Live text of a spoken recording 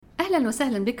أهلا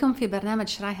وسهلا بكم في برنامج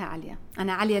شرايها عليا.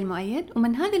 أنا عليا المؤيد،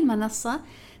 ومن هذه المنصة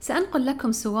سأنقل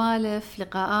لكم سوالف،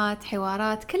 لقاءات،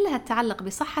 حوارات كلها تتعلق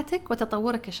بصحتك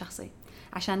وتطورك الشخصي،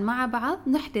 عشان مع بعض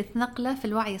نحدث نقلة في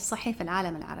الوعي الصحي في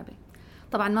العالم العربي.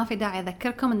 طبعا ما في داعي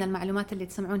أذكركم أن المعلومات اللي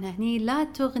تسمعونها هني لا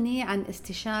تغني عن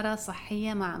استشارة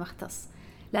صحية مع مختص،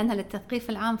 لأنها للتثقيف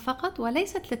العام فقط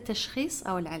وليست للتشخيص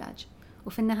أو العلاج.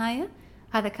 وفي النهاية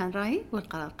هذا كان رأيي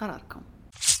والقرار قراركم.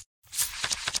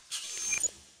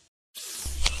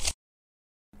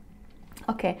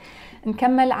 أوكي،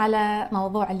 نكمل على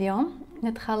موضوع اليوم.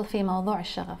 ندخل في موضوع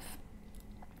الشغف.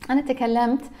 أنا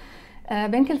تكلمت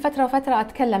بين كل فترة وفترة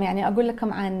أتكلم، يعني أقول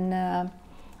لكم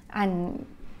عن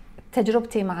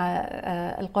تجربتي مع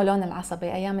القولون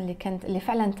العصبي، أيام اللي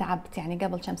فعلا تعبت، يعني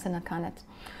قبل كم سنة كانت،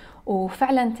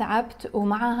 وفعلا تعبت،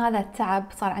 ومع هذا التعب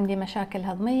صار عندي مشاكل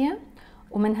هضمية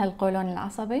ومنها القولون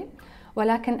العصبي،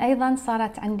 ولكن أيضا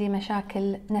صارت عندي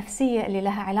مشاكل نفسية اللي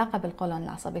لها علاقة بالقولون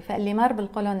العصبي. فاللي مر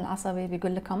بالقولون العصبي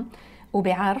بيقول لكم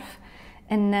وبيعرف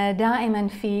أن دائما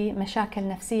في مشاكل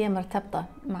نفسية مرتبطة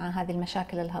مع هذه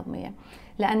المشاكل الهضمية،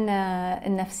 لأن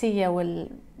النفسية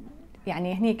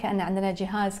يعني هني كأن عندنا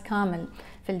جهاز كامل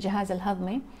في الجهاز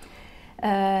الهضمي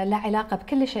له علاقة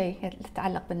بكل شيء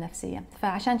يتعلق بالنفسية.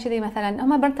 فعشان كذي مثلا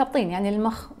هم مرتبطين، يعني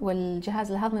المخ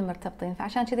والجهاز الهضمي مرتبطين،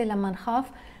 فعشان كذي لما نخاف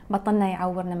بطننا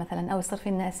يعورنا مثلا، أو يصير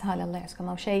فينا إسهال الله يعزكم،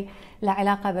 أو شيء له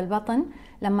علاقة بالبطن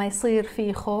لما يصير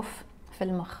في خوف في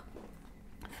المخ.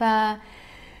 ف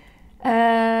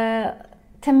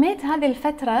تميت هذه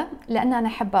الفترة لأن أنا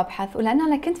أحب أبحث، ولأن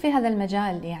أنا كنت في هذا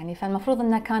المجال، يعني فالمفروض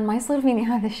أنه كان ما يصير فيني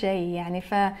هذا الشيء، يعني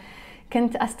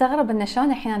كنت أستغرب أن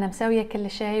شلون الحين أنا مسوية كل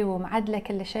شيء ومعدلة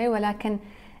كل شيء، ولكن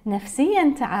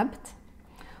نفسيا تعبت.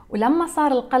 ولما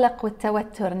صار القلق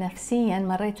والتوتر نفسيا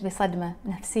مريت بصدمة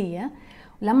نفسية،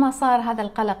 ولما صار هذا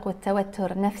القلق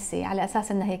والتوتر نفسي على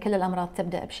أساس أن هي كل الأمراض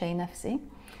تبدأ بشيء نفسي،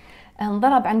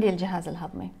 انضرب عندي الجهاز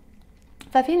الهضمي.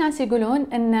 ففي ناس يقولون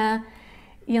أن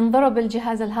ينضرب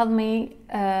الجهاز الهضمي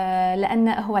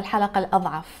لأنه هو الحلقة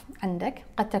الأضعف عندك،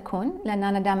 قد تكون لأن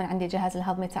أنا دائما عندي جهاز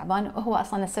الهضمي تعبان، وهو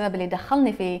أصلا السبب اللي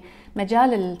دخلني في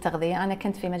مجال التغذية. أنا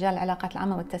كنت في مجال العلاقات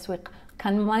العامة والتسويق،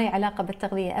 كان ما لي علاقة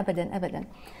بالتغذية أبدا أبدا،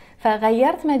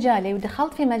 فغيرت مجالي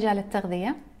ودخلت في مجال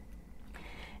التغذية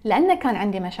لأنه كان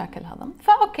عندي مشاكل هضم.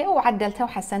 فأوكي، وعدلتها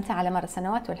وحسنتها على مر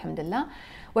السنوات والحمد لله،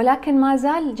 ولكن ما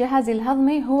زال جهازي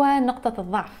الهضمي هو نقطة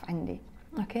الضعف عندي.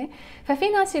 اوكي، ففي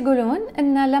ناس يقولون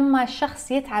ان لما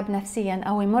الشخص يتعب نفسيا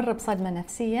او يمر بصدمة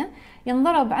نفسية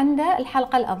ينضرب عنده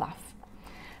الحلقة الاضعف.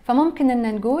 فممكن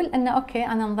ان نقول ان اوكي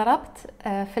انا انضربت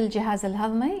في الجهاز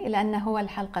الهضمي لانه هو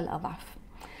الحلقة الاضعف.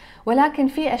 ولكن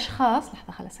في اشخاص،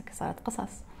 لحظة خلص صارت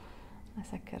قصص،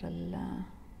 اسكر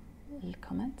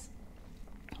الكومنتس.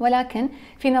 ولكن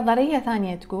في نظرية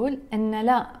ثانية تقول ان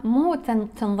لا، مو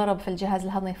تنضرب في الجهاز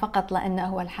الهضمي فقط لانه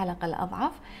هو الحلقة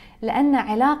الاضعف، لان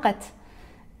علاقة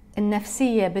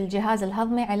النفسية بالجهاز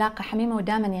الهضمي علاقة حميمة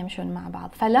ودائما يمشون مع بعض.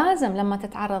 فلازم لما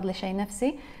تتعرض لشيء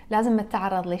نفسي لازم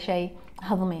تتعرض لشيء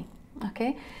هضمي.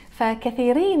 اوكي،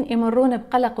 فكثيرين يمرون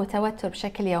بقلق وتوتر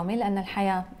بشكل يومي، لأن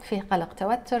الحياة فيه قلق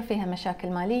توتر، فيها مشاكل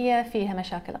مالية، فيها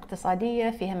مشاكل اقتصادية،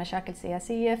 فيها مشاكل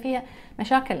سياسية، فيها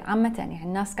مشاكل عامة. يعني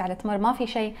الناس قاعدة تمر، ما في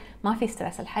شيء، ما في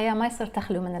ستريس، الحياة ما يصير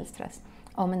تخلو من الستريس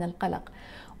أو من القلق.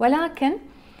 ولكن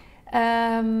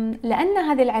لأن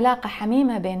هذه العلاقة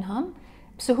حميمة بينهم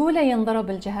بسهولة ينضرب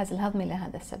الجهاز الهضمي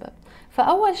لهذا السبب.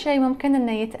 فأول شيء ممكن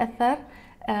أنه يتأثر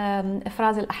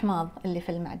إفراز الأحماض اللي في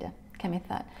المعدة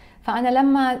كمثال. فأنا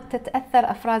لما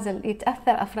يتأثر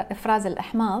إفراز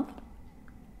الأحماض،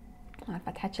 ما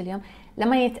عارفة أتحكي اليوم،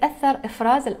 لما يتأثر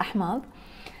إفراز الأحماض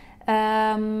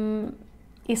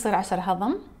يصير عسر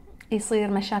هضم،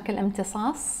 يصير مشاكل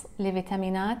امتصاص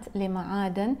لفيتامينات،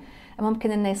 لمعادن،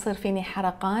 ممكن أنه يصير فيني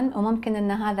حرقان، وممكن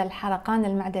أن هذا الحرقان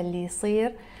المعدة اللي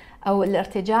يصير أو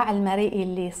الارتجاع المريئي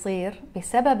اللي يصير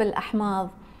بسبب الأحماض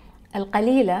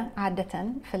القليلة عادة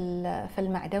في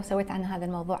المعدة، وسويت عن هذا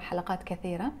الموضوع حلقات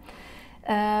كثيرة،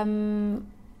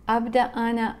 أبدأ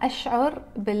أنا أشعر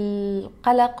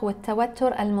بالقلق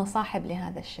والتوتر المصاحب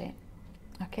لهذا الشيء.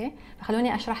 أوكي،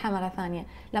 فخلوني أشرحها مرة ثانية.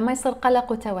 لما يصير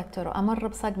قلق وتوتر وأمر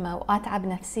بصدمة وأتعب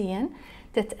نفسيا،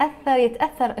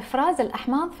 يتأثر إفراز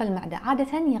الأحماض في المعدة،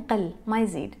 عادة يقل ما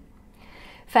يزيد.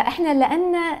 فإحنا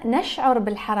لأن نشعر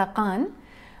بالحرقان،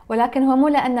 ولكن هو مو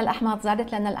لأن الأحماض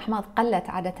زادت، لأن الأحماض قلت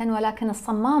عادة، ولكن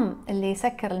الصمام اللي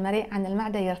يسكر المريء عن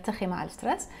المعدة يرتخي مع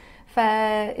الستريس،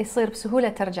 فيصير بسهولة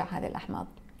ترجع هذه الأحماض.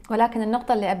 ولكن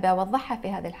النقطة اللي أبي أوضحها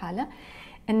في هذه الحالة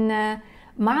أن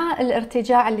مع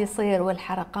الارتجاع اللي يصير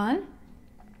والحرقان،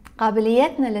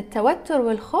 قابليتنا للتوتر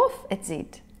والخوف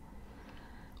تزيد.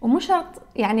 ومو شرط،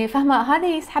 يعني فهمة، هذا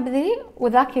يسحب ذي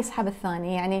وذاك يسحب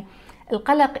الثاني. يعني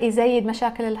القلق يزيد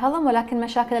مشاكل الهضم، ولكن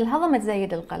مشاكل الهضم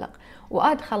تزيد القلق،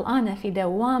 وأدخل أنا في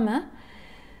دوامة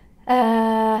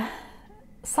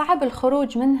صعب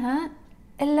الخروج منها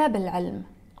إلا بالعلم.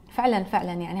 فعلا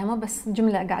فعلا يعني مو بس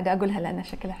جملة قاعدة أقولها لأن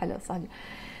شكلها حلو صادق،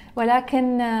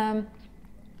 ولكن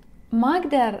ما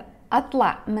أقدر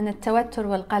أطلع من التوتر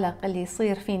والقلق اللي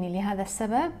يصير فيني لهذا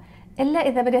السبب إلا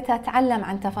إذا بديت أتعلم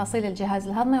عن تفاصيل الجهاز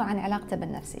الهضمي وعن علاقته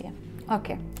بالنفسية.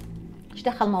 أوكي، إيش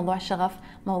دخل موضوع الشغف؟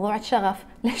 موضوع الشغف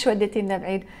ليش وديتينا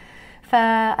بعيد؟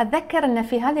 فأتذكر أن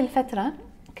في هذه الفترة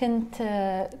كنت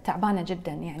تعبانة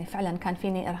جدا، يعني فعلا كان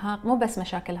فيني إرهاق، مو بس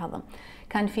مشاكل هضم،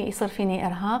 كان يصير فيني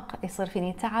إرهاق، يصير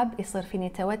فيني تعب، يصير فيني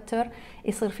توتر،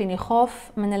 يصير فيني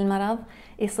خوف من المرض،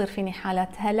 يصير فيني حالات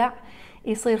هلع،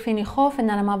 يصير فيني خوف ان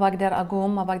انا ما بقدر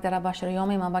اقوم، ما بقدر اباشر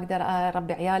يومي، ما بقدر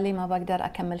اربي عيالي، ما بقدر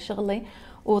اكمل شغلي.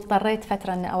 واضطريت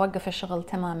فترة اني اوقف الشغل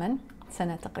تماما،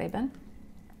 سنة تقريبا.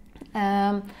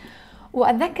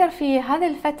 واتذكر في هذه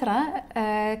الفترة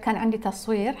كان عندي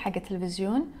تصوير حق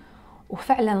التلفزيون،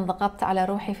 وفعلا ضغطت على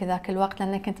روحي في ذاك الوقت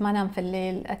لأن كنت ما انام في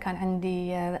الليل، كان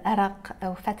عندي أرق،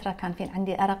 أو فترة كان في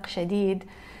عندي أرق شديد،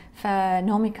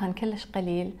 فنومي كان كلش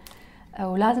قليل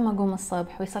ولازم أقوم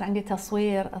الصبح ويصير عندي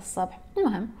تصوير الصبح.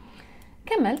 المهم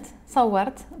كملت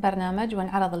صورت برنامج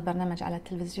وانعرض البرنامج على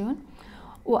التلفزيون،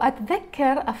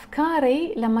 وأتذكر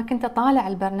أفكاري لما كنت أطالع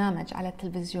البرنامج على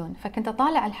التلفزيون، فكنت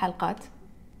أطالع الحلقات،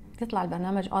 يطلع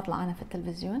البرنامج وأطلع أنا في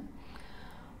التلفزيون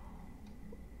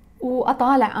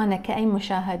وأطالع أنا كأي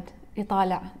مشاهد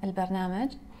يطالع البرنامج.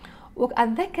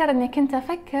 وأتذكر أني كنت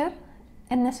أفكر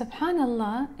أن سبحان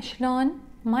الله شلون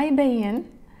ما يبين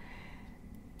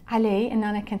علي أن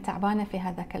أنا كنت تعبانة في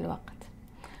هذاك الوقت.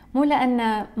 مو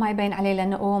لأن ما يبين علي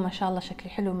لأنه أوه ما شاء الله شكلي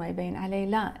حلو ما يبين علي،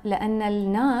 لا، لأن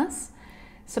الناس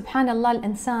سبحان الله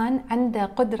الإنسان عنده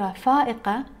قدرة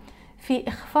فائقة في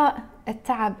إخفاء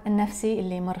التعب النفسي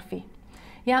اللي يمر فيه،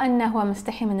 يا أنه هو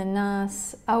مستحي من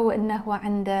الناس، أو أنه هو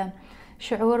عنده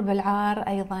شعور بالعار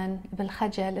أيضا،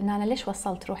 بالخجل، أن أنا ليش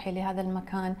وصلت روحي لهذا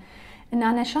المكان، أن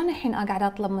أنا شلون الحين أقعد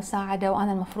أطلب مساعدة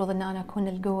وأنا المفروض أن أنا أكون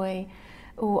القوي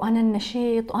وأنا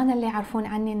النشيط وأنا اللي يعرفون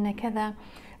عني أنه كذا.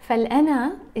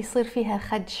 فالأنا يصير فيها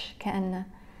خدش، كأنه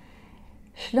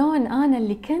شلون أنا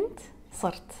اللي كنت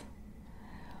صرت.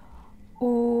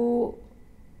 وكان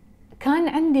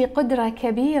عندي قدرة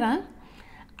كبيرة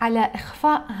على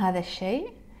إخفاء هذا الشيء،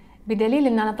 بدليل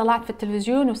أن أنا طلعت في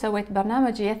التلفزيون وسويت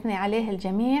برنامج يثني عليه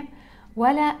الجميع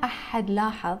ولا أحد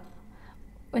لاحظ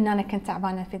أن أنا كنت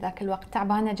تعبانة في ذاك الوقت،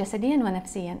 تعبانة جسديا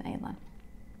ونفسيا أيضا.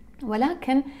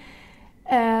 ولكن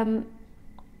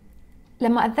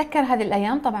لما أتذكر هذه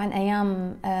الأيام، طبعا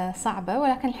أيام صعبة،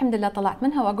 ولكن الحمد لله طلعت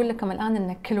منها، وأقول لكم الآن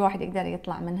أن كل واحد يقدر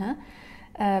يطلع منها،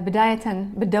 بداية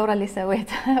بالدورة اللي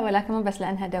سويتها، ولكن مو بس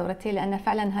لأنها دورتي، لأن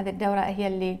فعلا هذه الدورة هي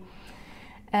اللي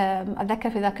أتذكر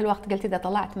في ذاك الوقت قلت إذا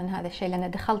طلعت من هذا الشيء،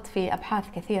 لأن دخلت في أبحاث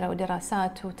كثيرة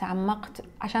ودراسات وتعمقت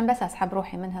عشان بس أسحب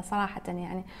روحي منها صراحة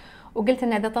يعني، وقلت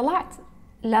إن إذا طلعت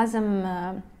لازم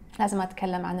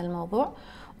أتكلم عن الموضوع.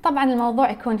 طبعا الموضوع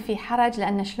يكون فيه حرج،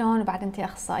 لأن شلون وبعد أنت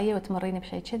أخصائية وتمرين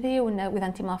بشيء كذي، وإذا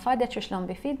أنت ما فادتش وشلون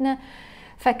بيفيدنا.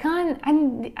 فكان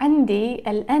عندي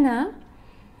الأنا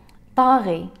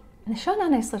طاغي، شلون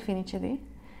أنا يصير فيني كذي،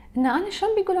 إن أنا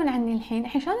شلون بيقولون عني الحين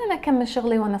شلون أنا أكمل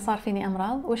شغلي وأنا صار فيني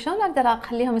أمراض، وشلون أقدر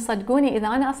أخليهم يصدقوني إذا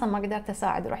أنا أصلا ما قدرت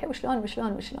أساعد روحي،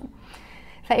 وشلون.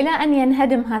 فإلى أن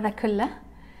ينهدم هذا كله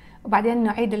وبعدين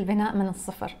نعيد البناء من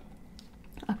الصفر.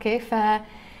 أوكي،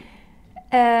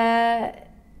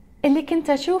 اللي كنت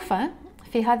أشوفه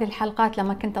في هذه الحلقات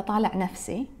لما كنت أطالع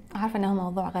نفسي، عارفة أنه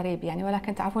موضوع غريب يعني،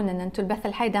 ولكن تعرفون أن أنتم البث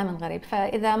الحي دائما غريب،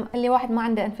 فإذا اللي واحد ما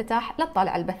عنده انفتاح لا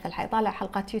تطالع البث الحي، طالع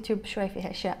حلقات يوتيوب شوي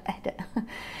فيها أشياء أهدأ.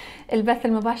 البث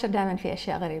المباشر دائما فيه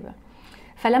أشياء غريبة.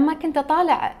 فلما كنت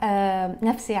أطالع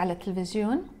نفسي على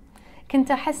التلفزيون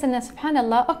كنت أحس أن سبحان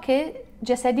الله أوكي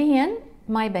جسديا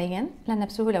ما يبين، لأن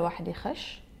بسهولة واحد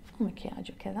يخش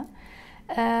مكياج وكذا،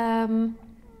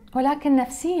 ولكن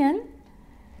نفسيا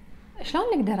شلون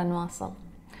نقدر نواصل.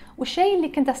 والشيء اللي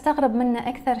كنت أستغرب منه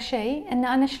أكثر شيء أن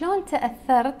أنا شلون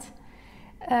تأثرت.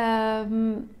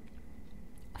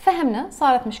 فهمنا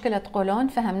صارت مشكلة قولون،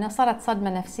 فهمنا صارت صدمة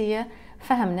نفسية،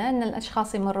 فهمنا أن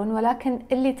الأشخاص يمرون، ولكن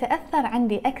اللي تأثر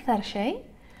عندي أكثر شيء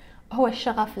هو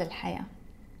الشغف للحياة،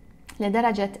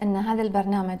 لدرجة أن هذا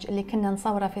البرنامج اللي كنا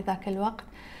نصوره في ذاك الوقت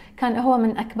كان هو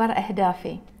من أكبر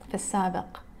أهدافي في السابق،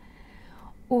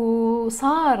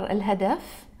 وصار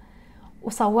الهدف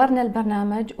وصورنا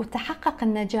البرنامج وتحقق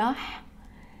النجاح،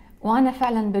 وأنا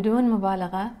فعلا بدون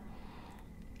مبالغة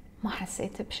ما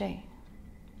حسيت بشيء،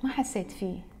 ما حسيت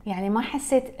فيه، يعني ما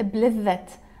حسيت بلذة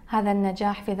هذا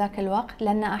النجاح في ذاك الوقت،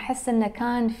 لأن أحس أنه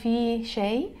كان في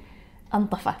شيء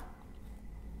انطفى.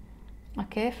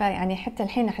 اوكي، فيعني حتى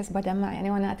الحين احس بدمع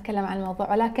يعني وانا اتكلم عن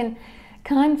الموضوع، ولكن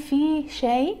كان في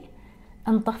شيء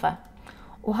انطفى،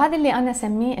 وهذا اللي انا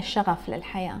اسميه الشغف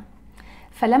للحياة.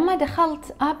 فلما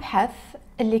دخلت ابحث،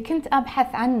 اللي كنت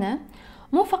ابحث عنه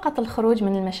مو فقط الخروج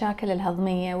من المشاكل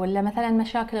الهضمية ولا مثلا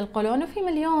مشاكل القولون، وفي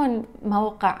مليون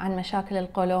موقع عن مشاكل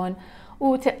القولون،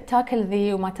 وتاكل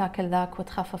ذي وما تاكل ذاك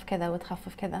وتخفف كذا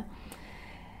وتخفف كذا.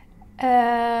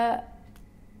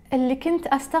 اللي كنت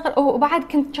استغرب، وبعد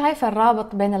كنت شايفة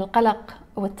الرابط بين القلق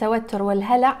والتوتر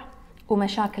والهلع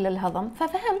ومشاكل الهضم،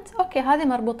 ففهمت اوكي هذه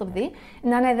مربوط بذي،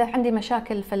 ان انا اذا عندي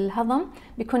مشاكل في الهضم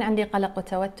بيكون عندي قلق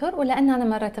وتوتر، ولان انا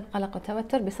مريت بقلق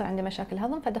وتوتر بيصير عندي مشاكل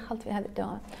هضم، فدخلت في هذا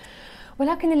الدوام.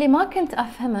 ولكن اللي ما كنت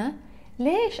افهمه،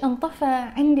 ليش انطفى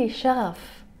عندي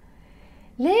الشغف؟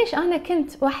 ليش انا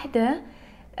كنت واحدة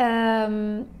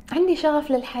عندي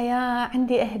شغف للحياة،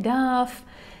 عندي اهداف،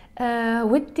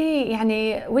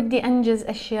 ودي انجز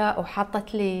اشياء،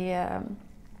 وحطت لي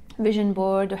فيجن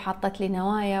بورد، وحطت لي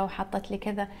نوايا، وحطت لي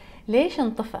كذا، ليش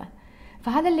انطفى؟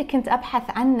 فهذا اللي كنت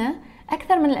ابحث عنه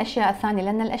اكثر من الاشياء الثانيه،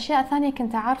 لان الاشياء الثانيه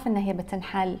كنت اعرف ان هي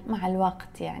بتنحل مع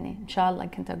الوقت، يعني ان شاء الله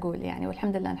كنت اقول يعني،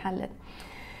 والحمد لله انحلت.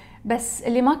 بس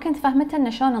اللي ما كنت فهمته انه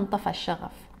شلون انطفى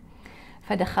الشغف.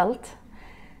 فدخلت،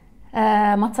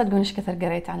 ما تصدقون ايش كثر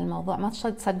قريت عن الموضوع، ما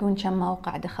تصدقون كم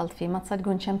موقع دخلت فيه، ما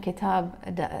تصدقون كم كتاب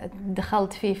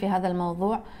دخلت فيه في هذا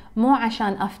الموضوع، مو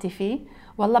عشان افتي فيه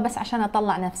والله، بس عشان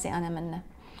اطلع نفسي انا منه.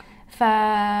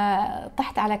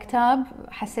 فطحت على كتاب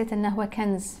حسيت انه هو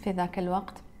كنز في ذاك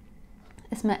الوقت،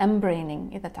 اسمه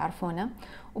امبرينينج اذا تعرفونه،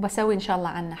 وبسوي ان شاء الله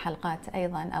عنه حلقات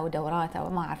ايضا او دورات او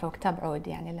ما اعرف، كتاب عود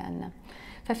يعني لانه.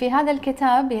 ففي هذا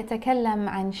الكتاب يتكلم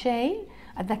عن شيء،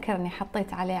 اتذكرني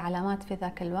حطيت عليه علامات في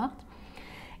ذاك الوقت،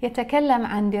 يتكلم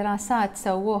عن دراسات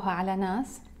سووها على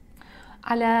ناس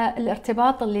على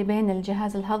الارتباط اللي بين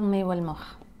الجهاز الهضمي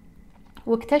والمخ،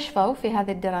 واكتشفوا في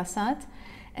هذه الدراسات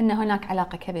ان هناك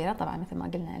علاقة كبيرة، طبعا مثل ما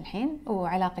قلنا الحين،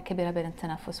 وعلاقة كبيرة بين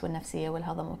التنفس والنفسية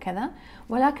والهضم وكذا،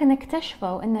 ولكن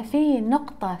اكتشفوا ان في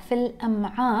نقطة في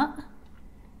الامعاء،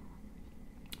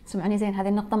 سمعوني زين هذه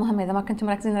النقطة مهمة اذا ما كنتم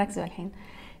مركزين ركزوا الحين،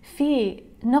 في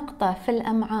نقطة في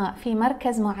الامعاء، في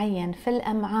مركز معين في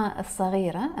الامعاء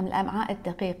الصغيرة، الامعاء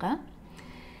الدقيقة،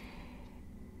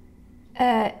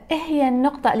 هي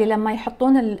النقطة اللي لما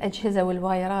يحطون الأجهزة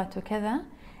والوايرات وكذا،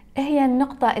 هي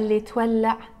النقطة اللي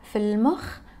تولع في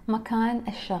المخ مكان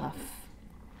الشغف.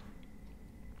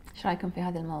 ايش رايكم في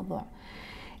هذا الموضوع؟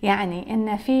 يعني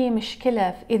ان في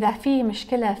مشكلة، اذا في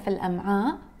مشكلة في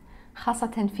الامعاء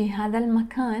خاصة في هذا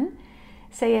المكان،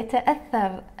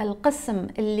 سيتأثر القسم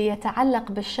اللي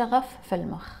يتعلق بالشغف في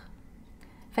المخ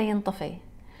فينطفي.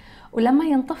 ولما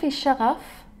ينطفي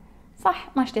الشغف، صح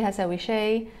ما اشتهي اسوي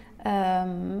شيء،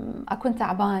 اكون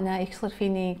تعبانة، يصير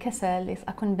فيني كسل،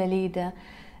 اكون بليدة،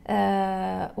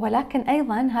 ولكن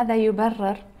ايضا هذا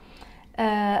يبرر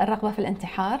الرغبة في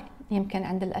الانتحار، يمكن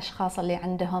عند الاشخاص اللي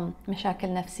عندهم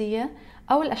مشاكل نفسية،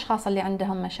 او الاشخاص اللي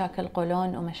عندهم مشاكل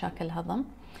قولون ومشاكل هضم.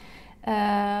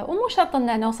 ومو شرط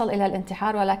ان نوصل الى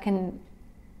الانتحار، ولكن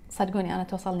صدقوني انا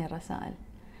توصلني الرسائل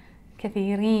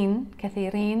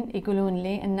كثيرين يقولون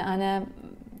لي ان انا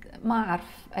ما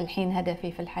اعرف الحين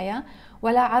هدفي في الحياة،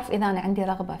 ولا اعرف اذا انا عندي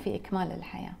رغبة في اكمال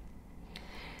الحياة.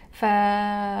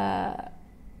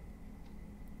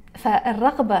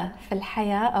 فالرغبة في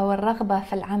الحياة او الرغبة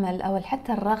في العمل او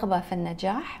حتى الرغبة في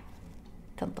النجاح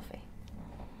تنطفي،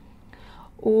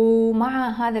 ومع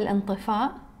هذا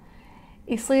الانطفاء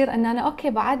يصير ان انا اوكي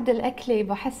بعدل اكلي،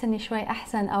 بحس اني شوي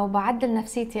احسن، او بعدل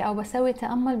نفسيتي، او بسوي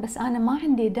تأمل، بس انا ما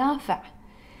عندي دافع،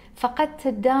 فقدت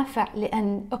الدافع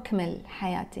لان اكمل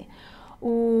حياتي.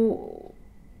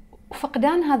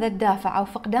 وفقدان هذا الدافع او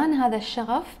فقدان هذا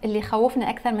الشغف اللي يخوفنا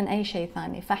اكثر من اي شيء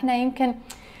ثاني. فاحنا يمكن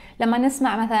لما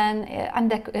نسمع مثلا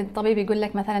عندك الطبيب يقول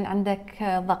لك مثلا عندك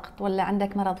ضغط، ولا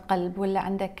عندك مرض قلب، ولا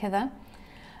عندك كذا،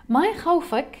 ما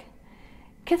يخوفك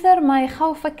كثر ما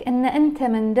يخوفك ان انت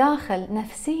من داخل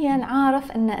نفسيا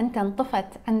عارف ان انت انطفت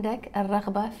عندك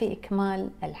الرغبة في اكمال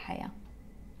الحياة.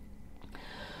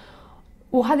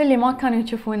 وهذا اللي ما كانوا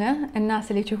يشوفونه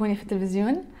الناس اللي يشوفوني في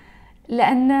التلفزيون،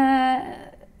 لان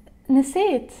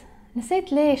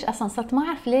نسيت ليش اصلا، صرت ما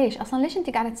اعرف ليش انت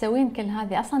قاعده تسوين كل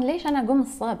هذه، اصلا ليش انا اقوم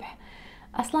الصبح،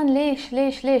 اصلا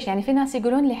ليش يعني في ناس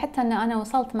يقولون لي حتى ان انا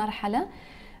وصلت مرحله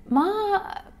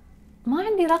ما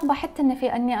عندي رغبه حتى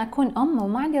اني اكون ام،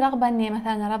 وما عندي رغبه اني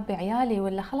مثلا اربي عيالي،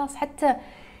 ولا خلاص حتى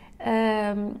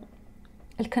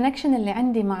الكونكشن اللي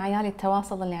عندي مع عيالي،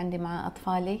 التواصل اللي عندي مع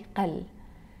اطفالي قل.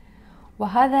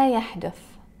 وهذا يحدث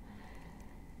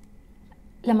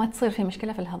لما تصير في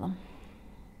مشكله في الهضم.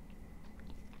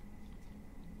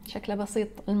 شكله بسيط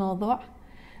الموضوع،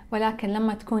 ولكن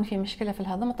لما تكون في مشكلة في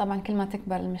الهضم، طبعا كل ما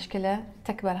تكبر المشكلة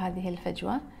تكبر هذه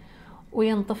الفجوة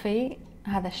وينطفي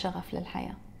هذا الشغف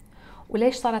للحياة.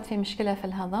 وليش صارت في مشكلة في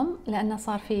الهضم؟ لأنه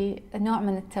صار في نوع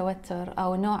من التوتر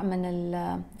أو نوع من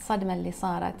الصدمة اللي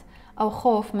صارت، أو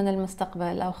خوف من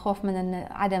المستقبل، أو خوف من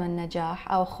عدم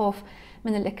النجاح، أو خوف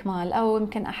من الإكمال، أو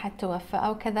يمكن أحد توفى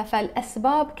أو كذا.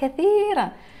 فالأسباب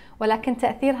كثيرة، ولكن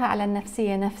تأثيرها على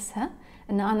النفسية نفسها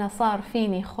أن أنا صار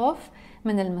فيني خوف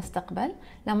من المستقبل.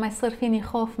 لما يصير فيني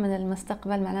خوف من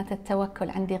المستقبل معناته التوكل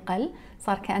عندي قل،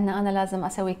 صار كأن أنا لازم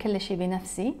أسوي كل شيء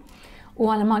بنفسي،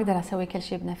 وأنا ما أقدر أسوي كل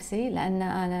شيء بنفسي، لأن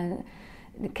أنا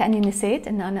كأني نسيت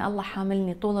أن أنا الله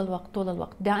حاملني طول الوقت، طول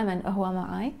الوقت دائما هو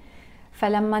معي.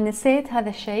 فلما نسيت هذا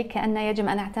الشيء كأنه يجب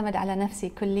أن أعتمد على نفسي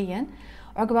كليا،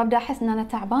 عقب أبدأ أحس أن أنا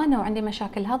تعبانة وعندي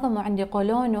مشاكل هضم وعندي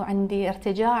قولون وعندي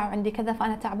ارتجاع وعندي كذا،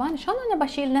 فأنا تعبانة، شلون أنا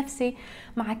بشيل نفسي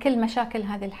مع كل مشاكل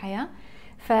هذه الحياة؟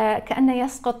 فكأنه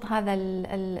يسقط هذا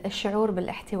الشعور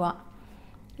بالاحتواء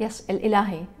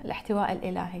الإلهي، الاحتواء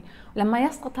الإلهي. ولما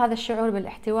يسقط هذا الشعور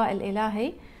بالاحتواء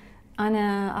الإلهي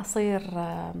أنا أصير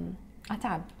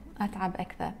أتعب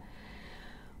أكثر.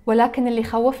 ولكن اللي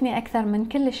خوفني أكثر من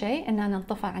كل شيء أن أنا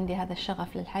انطفى عندي هذا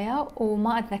الشغف للحياة،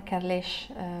 وما أتذكر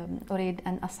ليش أريد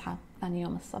أن أصحى ثاني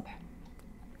يوم الصبح.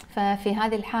 ففي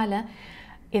هذه الحالة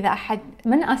إذا أحد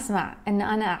من أسمع أن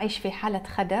أنا أعيش في حالة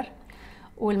خدر،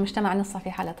 والمجتمع نصه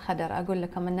في حالة خدر، أقول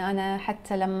لكم أن أنا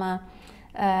حتى لما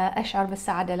أشعر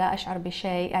بالسعادة لا أشعر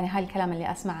بشيء، يعني هاي الكلام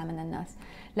اللي أسمعه من الناس.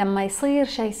 لما يصير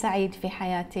شيء سعيد في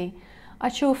حياتي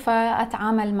أشوفه،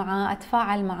 أتعامل معه،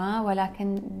 أتفاعل معه،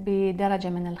 ولكن بدرجة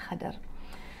من الخدر.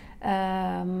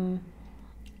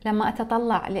 لما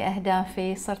أتطلع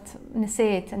لأهدافي صرت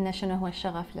نسيت أن شنو هو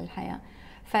الشغف للحياة.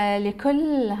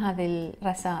 فلكل هذه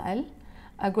الرسائل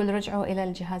أقول رجعوا إلى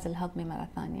الجهاز الهضمي مرة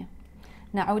ثانية.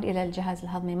 نعود إلى الجهاز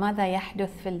الهضمي، ماذا يحدث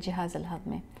في الجهاز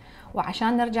الهضمي؟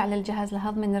 وعشان نرجع للجهاز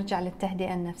الهضمي نرجع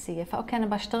للتهدئة النفسية. فأوكي أنا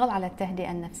بشتغل على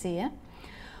التهدئة النفسية،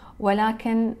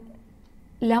 ولكن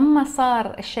لما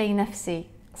صار الشيء نفسي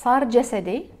صار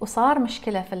جسدي وصار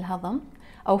مشكلة في الهضم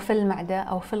أو في المعدة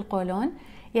أو في القولون،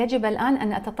 يجب الآن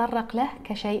أن أتطرق له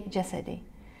كشيء جسدي.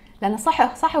 لأن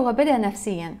صح هو بدأ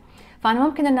نفسيا، فأنا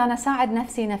ممكن أن أنا أساعد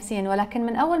نفسي نفسيا، ولكن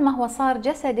من أول ما هو صار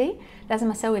جسدي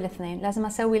لازم أسوي الاثنين، لازم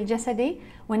أسوي الجسدي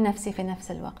والنفسي في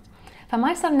نفس الوقت.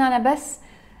 فما يصير أن أنا بس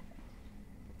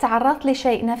تعرضت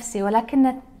لشيء نفسي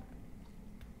ولكن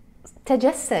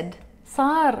تجسد،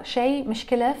 صار شيء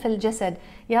مشكلة في الجسد،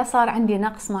 يا صار عندي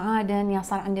نقص معادن، يا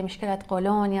صار عندي مشكلة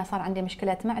قولون، يا صار عندي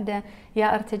مشكلة معدة،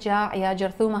 يا ارتجاع، يا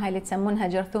جرثومة، هاي اللي تسمونها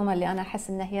جرثومة اللي أنا أحس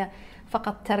إن هي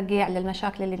فقط ترقيع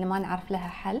للمشاكل اللي ما نعرف لها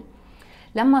حل.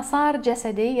 لما صار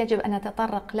جسدي يجب أن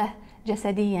نتطرق له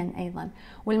جسديا أيضا.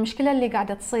 والمشكلة اللي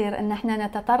قاعدة تصير إن احنا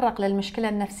نتطرق للمشكلة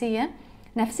النفسية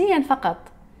نفسيا فقط،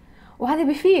 وهذا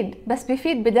بيفيد، بس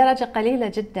بيفيد بدرجة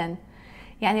قليلة جدا،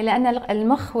 يعني لأن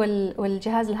المخ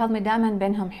والجهاز الهضمي دائما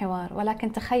بينهم حوار.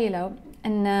 ولكن تخيلوا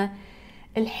أن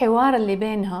الحوار اللي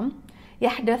بينهم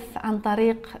يحدث عن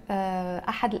طريق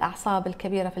أحد الأعصاب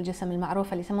الكبيرة في الجسم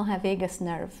المعروفة اللي يسموها فيغاس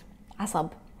نيرف، عصب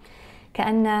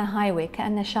كأنه هايوي،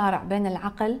 كأنه شارع بين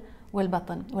العقل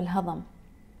والبطن والهضم.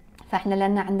 فإحنا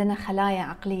لأن عندنا خلايا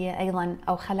عقلية أيضا،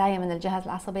 أو خلايا من الجهاز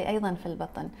العصبي أيضا في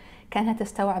البطن، كأنها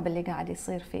تستوعب اللي قاعد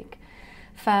يصير فيك.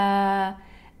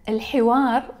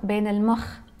 فالحوار بين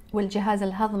المخ والجهاز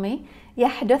الهضمي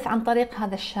يحدث عن طريق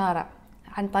هذا الشارع،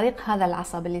 عن طريق هذا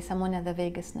العصب اللي يسمونه the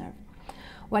vagus nerve.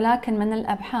 ولكن من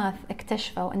الأبحاث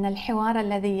اكتشفوا أن الحوار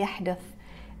الذي يحدث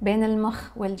بين المخ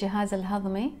والجهاز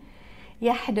الهضمي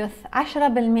يحدث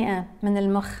 10% من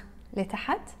المخ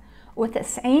لتحت،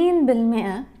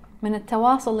 و90% من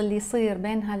التواصل اللي يصير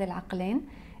بين هذه العقلين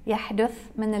يحدث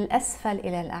من الأسفل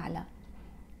إلى الأعلى.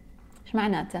 إيش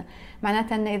معناته؟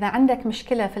 معناته أن إذا عندك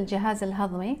مشكلة في الجهاز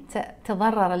الهضمي،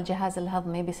 تضرر الجهاز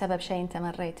الهضمي بسبب شيء أنت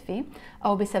مريت فيه،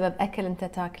 أو بسبب أكل أنت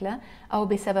تاكله، أو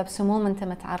بسبب سموم أنت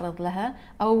متعرض لها،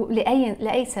 أو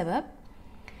لأي سبب،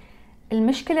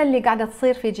 المشكلة اللي قاعدة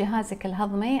تصير في جهازك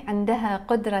الهضمي عندها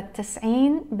قدرة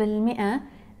 90%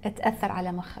 تأثر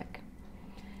على مخك.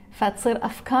 فتصير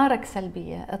أفكارك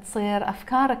سلبية، تصير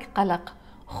أفكارك قلق،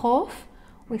 خوف،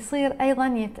 ويصير أيضا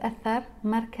يتأثر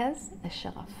مركز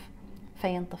الشغف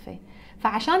فينطفي.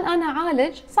 فعشان أنا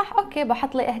أعالج صح أوكي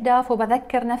بحط لي أهداف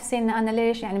وبذكر نفسي أن أنا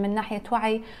ليش، يعني من ناحية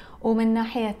وعي ومن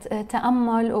ناحية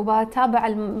تأمل، وبتابع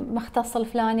المختص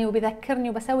الفلاني وبذكرني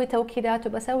وبسوي توكيدات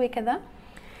وبسوي كذا،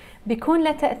 بيكون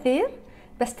له تأثير،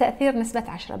 بس تأثير نسبة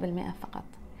 10% فقط.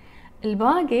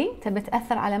 الباقي تبي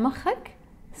تأثر على مخك،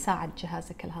 ساعد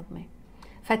جهازك الهضمي.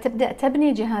 فتبدأ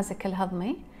تبني جهازك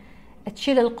الهضمي،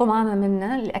 تشيل القمامة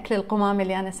منه، الأكل القمامي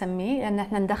اللي أنا أسميه، لأن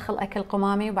احنا ندخل أكل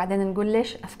قمامي وبعدين نقول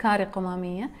ليش أفكاري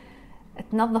قمامية.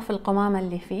 تنظف القمامة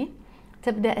اللي فيه،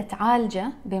 تبدأ تعالجه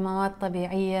بمواد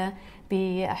طبيعية،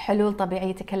 بحلول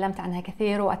طبيعية تكلمت عنها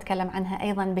كثير وأتكلم عنها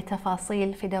أيضا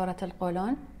بتفاصيل في دورة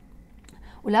القولون،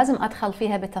 ولازم أدخل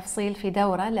فيها بتفصيل في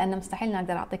دورة لأن مستحيل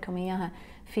نقدر أعطيكم إياها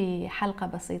في حلقة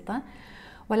بسيطة.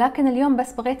 ولكن اليوم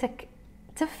بس بغيتك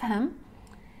تفهم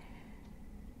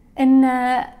إن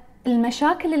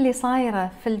المشاكل اللي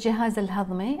صايرة في الجهاز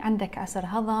الهضمي، عندك عسر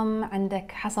هضم،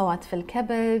 عندك حصوات في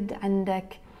الكبد،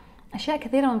 عندك أشياء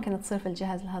كثيرة ممكن تصير في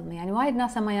الجهاز الهضمي. يعني وايد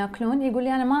ناس ما ياكلون يقول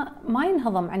لي أنا ما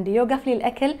ينهضم عندي، يوقف لي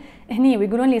الأكل هني،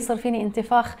 ويقولون لي يصير فيني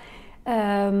انتفاخ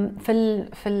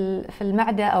في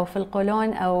المعدة أو في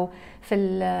القولون أو في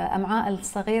الأمعاء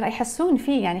الصغيرة، يحسون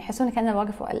فيه، يعني يحسون كأنه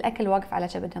واقف الأكل واقف على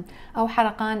كبدهم، أو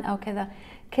حرقان أو كذا.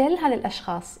 كل هذه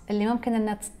الأشخاص اللي ممكن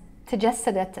أن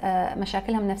تجسدت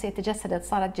مشاكلهم النفسية، تجسدت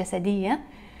صارت جسدية،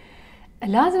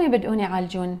 لازم يبدؤون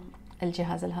يعالجون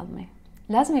الجهاز الهضمي،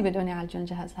 لازم يبدؤون يعالجون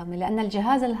الجهاز الهضمي، لأن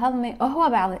الجهاز الهضمي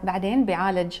هو بعدين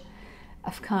بيعالج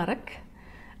أفكارك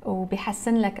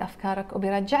وبيحسن لك أفكارك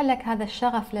وبيرجع لك هذا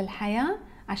الشغف للحياة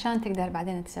عشان تقدر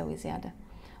بعدين تسوي زيادة.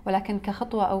 ولكن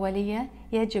كخطوة أولية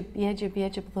يجب يجب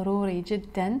يجب ضروري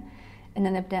جدا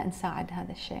أن نبدأ نساعد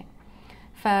هذا الشيء.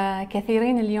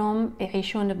 فكثيرين اليوم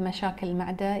يعيشون بمشاكل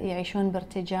المعدة، يعيشون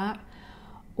بارتجاع،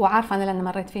 وعارفة أنا لأن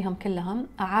مريت فيهم كلهم،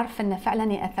 أعرف أنه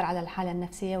فعلا يأثر على الحالة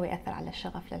النفسية ويأثر على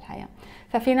الشغف للحياة.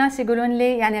 ففي ناس يقولون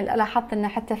لي، يعني لاحظت أنه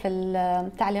حتى في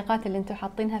التعليقات اللي أنتم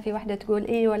حاطينها في واحدة تقول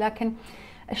إيه ولكن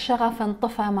الشغف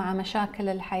انطفى مع مشاكل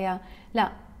الحياة. لا،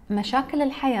 مشاكل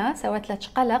الحياة سوت لك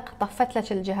قلق، طفت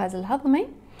لك الجهاز الهضمي،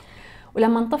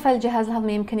 ولما انطفى الجهاز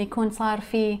الهضمي يمكن يكون صار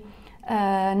فيه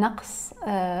نقص،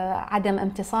 عدم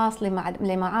امتصاص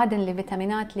لمعادن،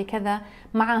 لفيتامينات، لكذا.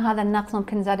 مع هذا النقص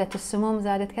ممكن زادت السموم،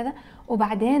 زادت كذا،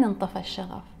 وبعدين انطفى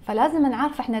الشغف. فلازم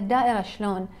نعرف احنا الدائرة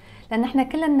شلون، لان احنا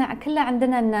كلنا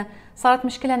عندنا ان صارت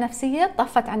مشكلة نفسية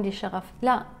طفت عندي الشغف.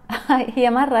 لا هي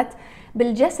مرت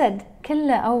بالجسد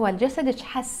كله أول، جسدك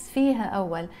حس فيها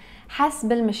أول، حس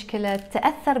بالمشكلة،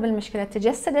 تأثر بالمشكلة،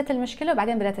 تجسدت المشكلة،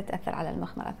 وبعدين بدأت تتأثر على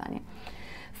المخ مرة ثانية.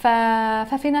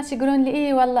 ففي ناس يقولون لي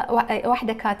إيه والله،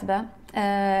 واحدة كاتبة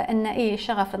إن إيه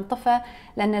الشغف انطفى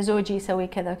لأن زوجي يسوي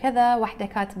كذا وكذا، واحدة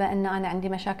كاتبة إن أنا عندي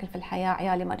مشاكل في الحياة،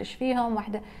 عيالي ما أدري فيهم،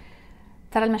 واحدة.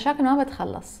 ترى المشاكل ما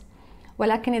بتخلص،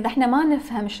 ولكن إذا إحنا ما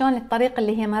نفهم شلون الطريق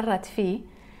اللي هي مرت فيه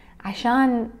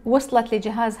عشان وصلت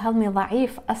لجهاز هضمي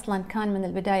ضعيف أصلاً كان من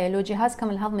البداية. لو جهازكم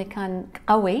الهضمي كان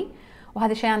قوي،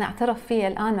 وهذا شيء أنا أعترف فيه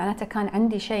الآن، معناته كان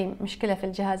عندي شيء مشكلة في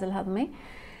الجهاز الهضمي.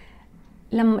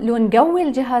 لو نقوي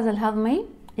الجهاز الهضمي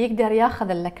يقدر ياخذ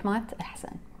اللكمات أحسن.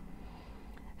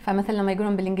 فمثل لما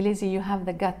يقولون بالإنجليزي you have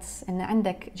the guts، إن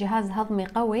عندك جهاز هضمي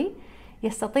قوي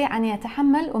يستطيع أن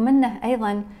يتحمل، ومنه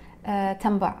أيضاً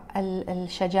تنبع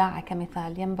الشجاعة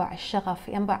كمثال، ينبع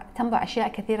الشغف، تنبع أشياء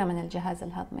كثيرة من الجهاز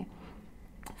الهضمي.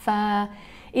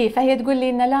 فهي تقول لي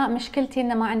إن لا، مشكلتي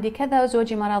إن ما عندي كذا،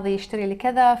 وزوجي ما راضي يشتري لي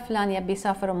كذا، فلان يبي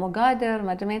يسافر ومو قادر،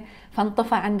 ما أدري مين،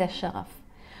 فانطفى عنده الشغف.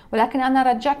 ولكن أنا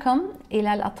أرجعكم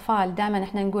إلى الأطفال. دائما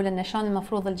إحنا نقول إن شلون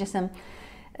المفروض الجسم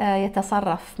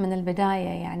يتصرف من البداية،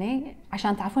 يعني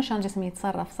عشان تعرفون شلون الجسم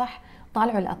يتصرف صح.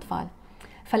 طالعوا الأطفال.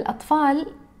 فالأطفال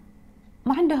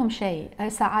ما عندهم شيء،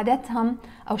 سعادتهم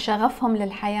أو شغفهم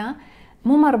للحياة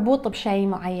مو مربوط بشيء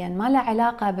معين، ما له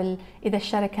علاقة إذا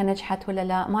الشركة نجحت ولا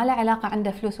لا، ما له علاقة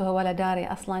عنده فلوس وهو ولا داري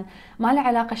أصلا، ما له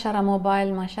علاقة شرى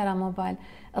موبايل ما شرى موبايل.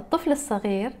 الطفل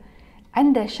الصغير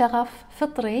عنده شغف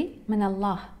فطري من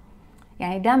الله.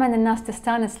 يعني دائما الناس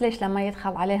تستانس ليش لما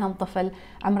يدخل عليهم طفل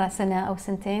عمره سنة أو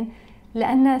سنتين،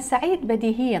 لأنه سعيد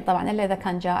بديهيا طبعا، إلا إذا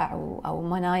كان جائع أو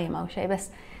ما نايم أو شيء، بس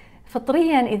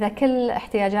فطريا إذا كل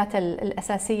احتياجاته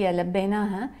الأساسية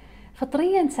لبيناها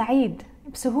فطريا سعيد،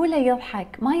 بسهولة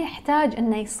يضحك، ما يحتاج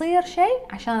إنه يصير شيء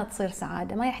عشان تصير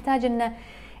سعادة، ما يحتاج إنه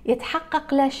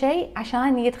يتحقق له شيء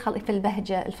عشان يدخل في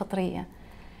البهجة الفطرية.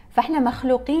 فإحنا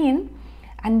مخلوقين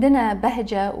عندنا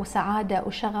بهجة وسعادة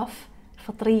وشغف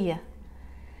فطرية،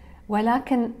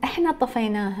 ولكن إحنا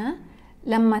طفيناها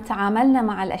لما تعاملنا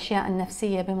مع الأشياء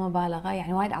النفسية بمبالغة.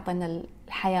 يعني وايد عطينا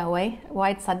الحياة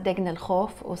وايد صدقنا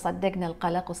الخوف وصدقنا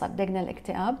القلق وصدقنا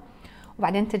الاكتئاب،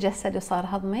 وبعدين تجسد وصار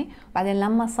هضمي، وبعدين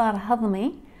لما صار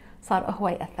هضمي صار هو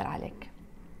يأثر عليك.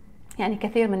 يعني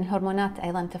كثير من الهرمونات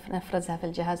أيضا نفرزها في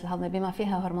الجهاز الهضمي، بما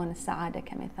فيها هرمون السعادة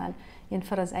كمثال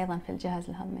ينفرز أيضا في الجهاز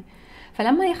الهضمي.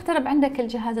 فلما يخترب عندك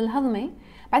الجهاز الهضمي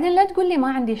بعدين لا تقول لي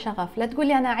ما عندي شغف، لا تقول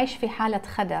لي أنا أعيش في حالة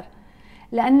خدر،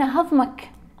 لأن هضمك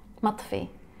مطفي.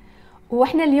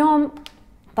 وإحنا اليوم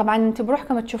طبعا انتم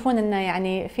بروحكم تشوفون انه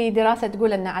يعني في دراسة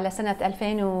تقول ان على سنة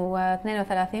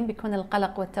 2032 بيكون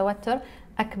القلق والتوتر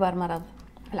اكبر مرض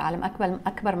في العالم،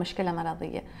 اكبر مشكلة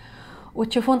مرضية.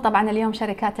 وتشوفون طبعا اليوم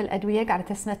شركات الأدوية قاعدة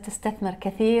تستثمر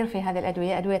كثير في هذه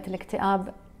الأدوية. أدوية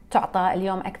الاكتئاب تعطى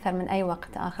اليوم أكثر من أي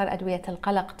وقت آخر، أدوية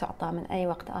القلق تعطى من أي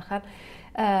وقت آخر،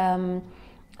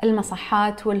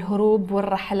 المصحات والهروب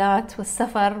والرحلات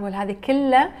والسفر وهذه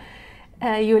كلها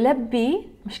يلبي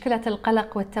مشكلة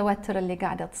القلق والتوتر اللي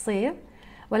قاعدة تصير.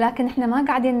 ولكن احنا ما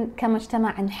قاعدين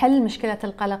كمجتمع نحل مشكلة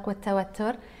القلق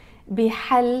والتوتر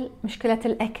بحل مشكلة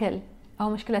الأكل أو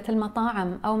مشكلة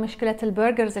المطاعم أو مشكلة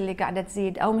البرجرز اللي قاعدة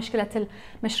تزيد أو مشكلة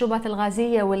المشروبات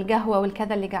الغازية والقهوة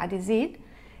والكذا اللي قاعد يزيد،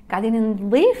 قاعدين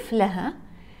نضيف لها.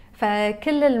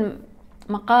 فكل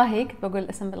المقاهي، كنت بقول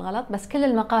الاسم بالغلط، بس كل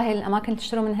المقاهي الأماكن اللي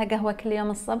تشتروا منها قهوة كل يوم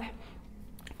الصبح،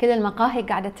 كل المقاهي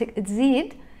قاعدة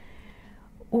تزيد،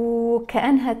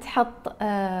 وكأنها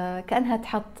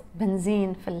تحط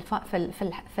بنزين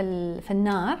في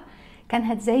النار،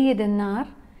 كأنها تزيد النار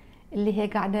اللي هي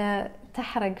قاعدة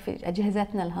تحرق في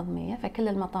أجهزتنا الهضمية. فكل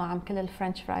المطاعم، كل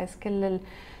الفرنش فرايز، كل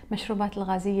المشروبات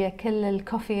الغازية، كل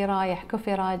الكوفي رايح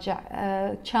كوفي راجع،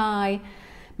 شاي،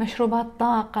 مشروبات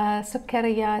طاقة،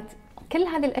 سكريات، كل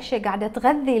هذه الأشياء قاعدة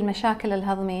تغذي المشاكل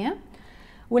الهضمية،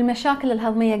 والمشاكل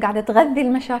الهضمية قاعدة تغذي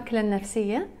المشاكل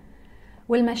النفسية،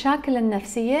 والمشاكل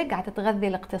النفسية قاعدة تغذي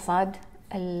الاقتصاد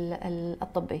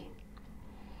الطبي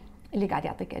اللي قاعد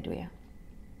يعطيك أدوية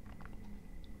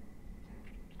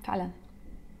فعلا.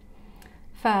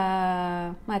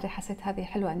 فما أدري، حسيت هذه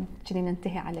حلوة كذي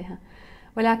ننتهي عليها.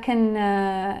 ولكن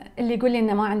اللي يقول لي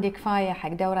إنه ما عندي كفاية حق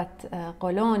دورة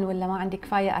قولون، ولا ما عندي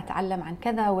كفاية أتعلم عن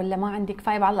كذا، ولا ما عندي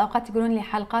كفاية، بعض الأوقات يقولون لي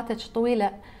حلقاتك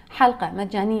طويلة، حلقة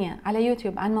مجانية على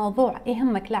يوتيوب عن موضوع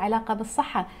يهمك له علاقة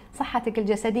بالصحة، صحتك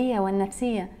الجسدية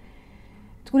والنفسية،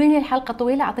 تقولين لي الحلقة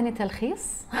طويلة أعطيني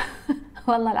تلخيص.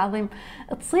 والله العظيم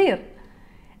تصير.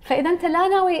 فإذا أنت لا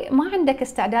ناوي، ما عندك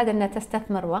استعداد أن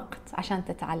تستثمر وقت عشان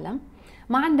تتعلم،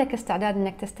 ما عندك استعداد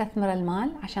أنك تستثمر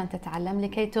المال عشان تتعلم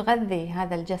لكي تغذي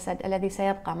هذا الجسد الذي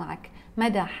سيبقى معك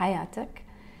مدى حياتك،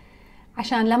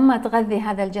 عشان لما تغذي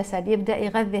هذا الجسد يبدأ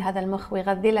يغذي هذا المخ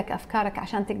ويغذي لك أفكارك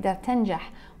عشان تقدر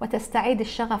تنجح وتستعيد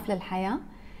الشغف للحياة.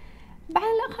 بعدين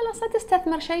لا خلاص، لا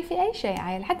تستثمر شيء في أي شيء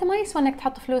عيل، حتى ما يسوى أنك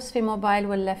تحط فلوس في موبايل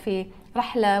ولا في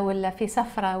رحلة ولا في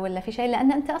سفرة ولا في شيء،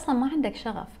 لأن أنت أصلا ما عندك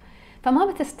شغف، فما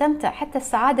بتستمتع. حتى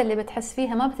السعادة اللي بتحس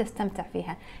فيها ما بتستمتع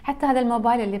فيها، حتى هذا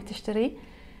الموبايل اللي بتشتريه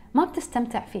ما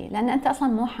بتستمتع فيه، لأن أنت أصلا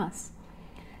مو حاس.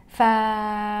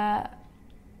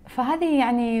 فهذه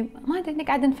يعني ما أدري،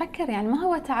 قاعد نفكر يعني ما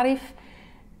هو تعريف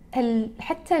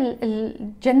حتى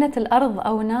جنة الأرض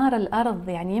أو نار الأرض.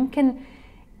 يعني يمكن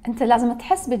أنت لازم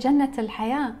تحس بجنة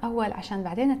الحياة أول عشان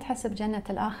بعدين تحس بجنة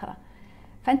الآخرة.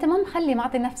 فأنت ما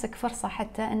معطي نفسك فرصة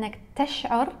حتى أنك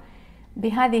تشعر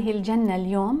بهذه الجنة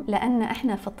اليوم، لأن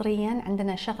إحنا فطريا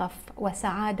عندنا شغف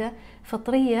وسعادة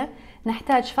فطرية،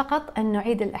 نحتاج فقط أن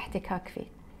نعيد الاحتكاك فيه.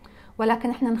 ولكن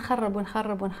إحنا نخرب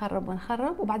ونخرب ونخرب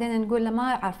ونخرب، وبعدين نقول لا ما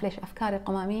أعرف ليش أفكاري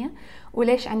قمامية،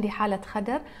 وليش عندي حالة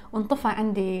خدر، وانطفى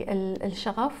عندي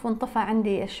الشغف، وانطفى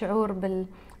عندي الشعور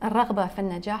بالرغبة في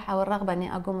النجاح أو الرغبة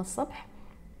أني أقوم الصبح،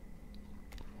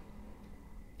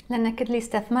 لأنك اللي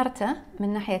استثمرته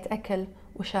من ناحية أكل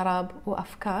وشراب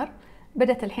وأفكار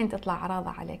بدأت الحين تطلع عراضة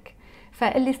عليك.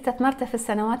 فاللي استثمرته في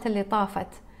السنوات اللي طافت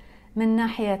من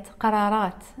ناحية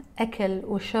قرارات أكل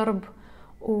وشرب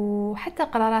وحتى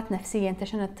قرارات نفسية أنت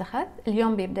شنو اتخذ،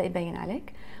 اليوم بيبدأ يبين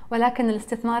عليك. ولكن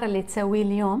الاستثمار اللي تسويه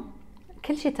اليوم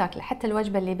كل شيء تاكله، حتى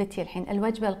الوجبة اللي بتي الحين،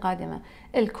 الوجبة القادمة،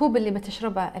 الكوب اللي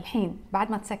بتشربه الحين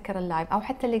بعد ما تسكر اللايف، أو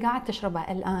حتى اللي قاعد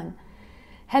تشربه الآن،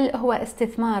 هل هو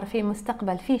استثمار في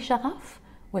مستقبل فيه شغف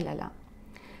ولا لا؟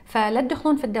 فلا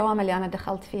تدخلون في الدوامة اللي أنا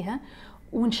دخلت فيها.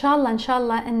 وإن شاء الله إن شاء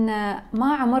الله إن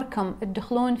ما عمركم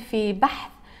تدخلون في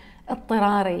بحث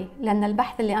اضطراري، لأن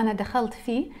البحث اللي أنا دخلت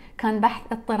فيه كان بحث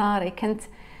اضطراري. كنت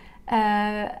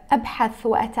أبحث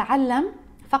وأتعلم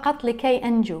فقط لكي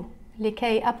أنجو،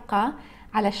 لكي أبقى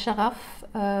على الشغف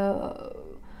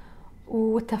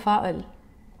والتفاؤل.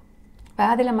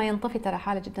 فهذا لما ينطفي ترى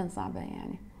حالة جدا صعبة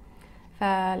يعني.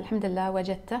 فالحمد لله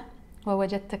وجدته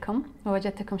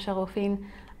ووجدتكم شغوفين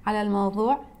على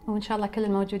الموضوع، وإن شاء الله كل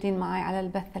الموجودين معي على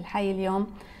البث الحي اليوم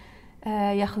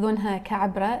ياخذونها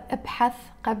كعبرة. ابحث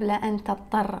قبل أن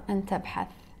تضطر أن تبحث.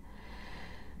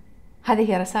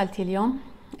 هذه هي رسالتي اليوم.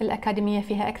 الأكاديمية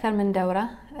فيها أكثر من دورة،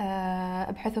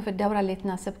 ابحثوا في الدورة اللي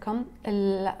تناسبكم.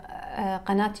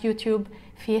 قناة يوتيوب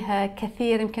فيها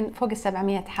كثير، يمكن فوق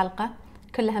 700 حلقة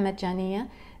كلها مجانية،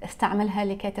 استعملها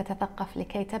لكي تتثقف،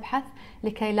 لكي تبحث،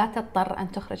 لكي لا تضطر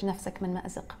أن تخرج نفسك من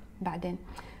مأزق بعدين.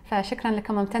 فشكرا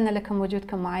لكم، ممتنة لكم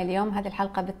وجودكم معي اليوم. هذه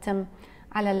الحلقة بتتم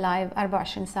على اللايف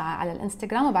 24 ساعة على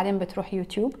الانستغرام، وبعدين بتروح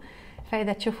يوتيوب.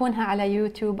 فإذا تشوفونها على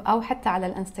يوتيوب أو حتى على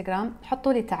الانستغرام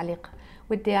حطوا لي تعليق،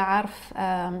 ودي أعرف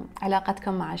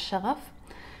علاقتكم مع الشغف،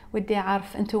 ودي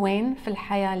أعرف أنت وين في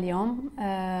الحياة اليوم،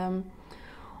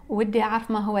 ودي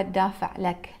أعرف ما هو الدافع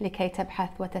لك لكي تبحث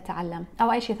وتتعلم،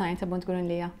 أو أي شيء ثاني تبون تقولون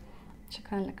لي إياه.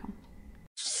 شكرا لكم.